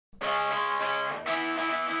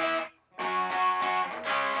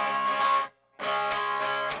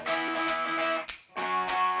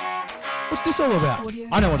What's this all about?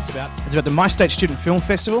 I know what it's about. It's about the MyState Student Film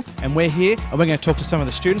Festival, and we're here, and we're going to talk to some of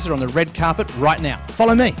the students that are on the red carpet right now.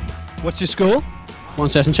 Follow me. What's your school?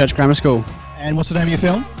 Launceston Church Grammar School. And what's the name of your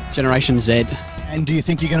film? Generation Z. And do you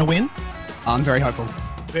think you're going to win? I'm very hopeful.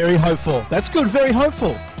 Very hopeful. That's good, very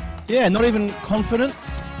hopeful. Yeah, not even confident,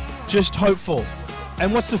 just hopeful.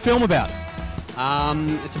 And what's the film about?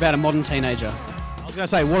 It's about a modern teenager. I was going to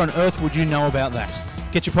say, what on earth would you know about that?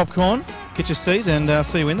 Get your popcorn, get your seat, and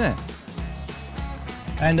see you in there.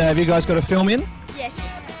 And have you guys got a film in?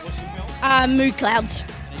 Yes. What's your film? Mood Clouds.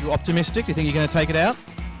 Are you optimistic? Do you think you're going to take it out?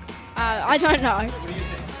 I don't know. What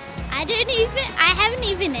do you think? I haven't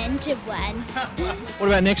even entered one. What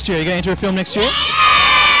about next year? Are you going to enter a film next year?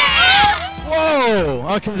 Whoa!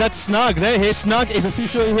 Okay, that's Snug. They're here. Snug is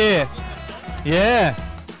officially here. Yeah.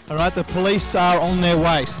 All right, the police are on their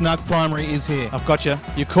way. Snug Primary is here. I've got you.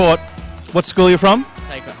 You're caught. What school are you from?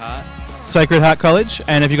 Sacred Heart. Sacred Heart College.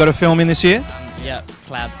 And have you got a film in this year? Yeah,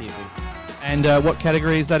 Cloud People. And what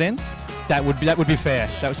category is that in? That would be fair.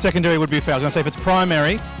 That secondary would be fair. I was going to say if it's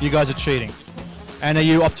primary, you guys are cheating. And are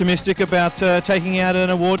you optimistic about taking out an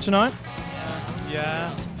award tonight?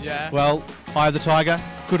 Yeah. Well, Eye of the Tiger.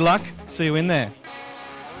 Good luck. See you in there.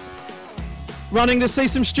 Running to see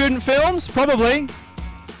some student films? Probably.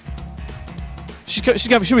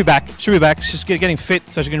 She'll be back. She'll be back. She's getting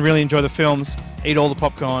fit so she can really enjoy the films, eat all the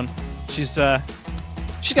popcorn. She's going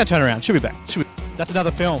to turn around. She'll be back. That's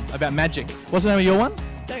another film about magic. What's the name of your one?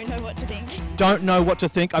 Don't know what to think. Don't know what to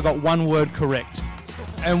think. I got one word correct.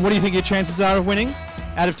 And what do you think your chances are of winning?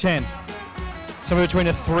 Out of 10? Somewhere between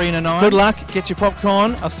a 3 and a 9. Good luck. Get your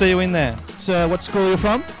popcorn. I'll see you in there. So, what school are you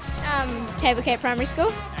from? Table Cape Primary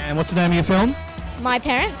School. And what's the name of your film? My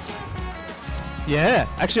parents. Yeah.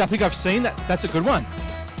 Actually, I think I've seen that. That's a good one.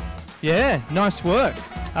 Yeah. Nice work.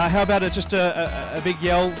 How about just a big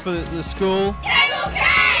yell for the school? Table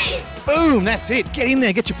Cape! Boom. That's it. Get in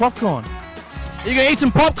there. Get your popcorn. Are you going to eat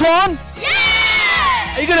some popcorn?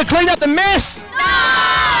 Yeah! Are you going to clean up the mess? No!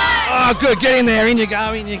 Oh, good. Get in there. In you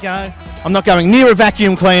go. In you go. I'm not going near a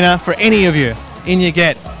vacuum cleaner for any of you. In you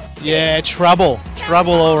get. Yeah, trouble.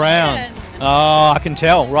 Trouble all around. Oh, I can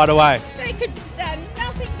tell right away. They could have done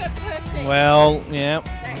nothing but perfect. Well, yeah.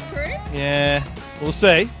 That group? Yeah. We'll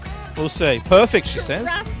see. We'll see. Perfect, she says.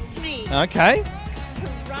 Trust me. Okay.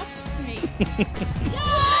 Trust me.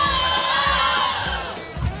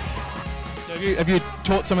 Have you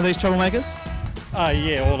taught some of these troublemakers?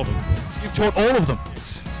 Yeah, all of them. You've taught all of them?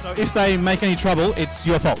 Yes. So if they make any trouble, it's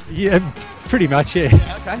your fault? Yeah, pretty much, yeah.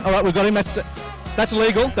 Okay. All right, we've got him. That's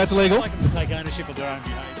illegal. That's illegal. I like them to take ownership of their own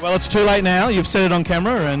behaviour. Well, it's too late now. You've said it on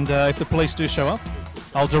camera, and if the police do show up,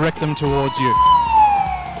 I'll direct them towards you.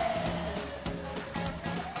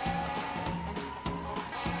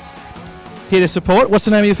 Here to support. What's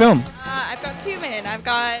the name of your film? I've got 2 minutes.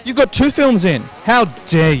 You've got 2 films in. How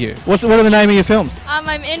dare you? What are the name of your films? I'm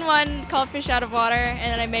in one called Fish Out of Water,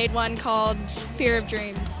 and then I made one called Fear of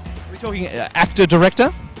Dreams. Are we talking actor,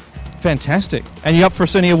 director? Fantastic. And you up for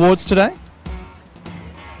any awards today?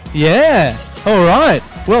 Yeah. All right.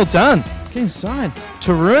 Well done. Get inside.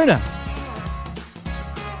 Taruna.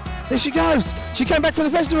 There she goes. She came back from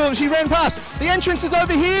the festival. She ran past. The entrance is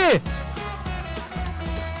over here.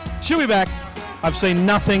 She'll be back. I've seen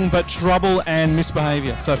nothing but trouble and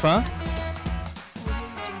misbehaviour so far.